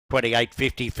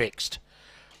28.50 fixed.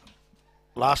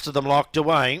 Last of them locked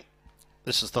away.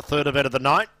 This is the third event of the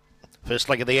night. First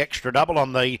leg of the extra double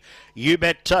on the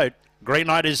U-Bet tote. Green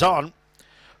light is on.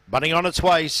 Bunny on its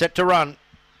way, set to run.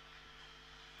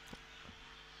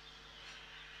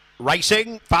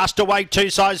 Racing, fast away,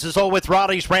 two sizes all with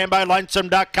Riley's Rambo. Lonesome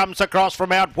Duck comes across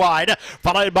from out wide,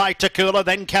 followed by Takula,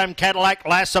 then came Cadillac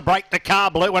Lass, a break the Car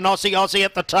Blue, and Aussie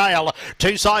at the tail.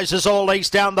 Two sizes all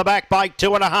east down the back by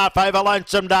 2.5 over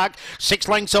Lonesome Duck. 6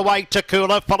 lengths away,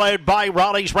 Takula, followed by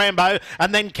Riley's Rambo,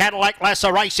 and then Cadillac Lass,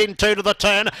 a race in two to the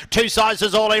turn. Two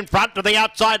sizes all in front to the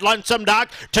outside, Lonesome Duck.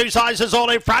 Two sizes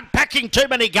all in front, packing too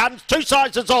many guns. Two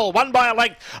sizes all, one by a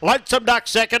length. Lonesome Duck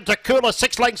second, Takula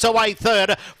 6 lengths away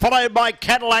third, followed by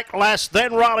Cadillac Lass,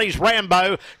 then Riley's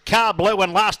Rambo, Car Blue,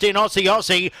 and last in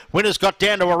Aussie. Winners got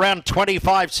down to around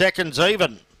 25 seconds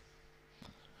even.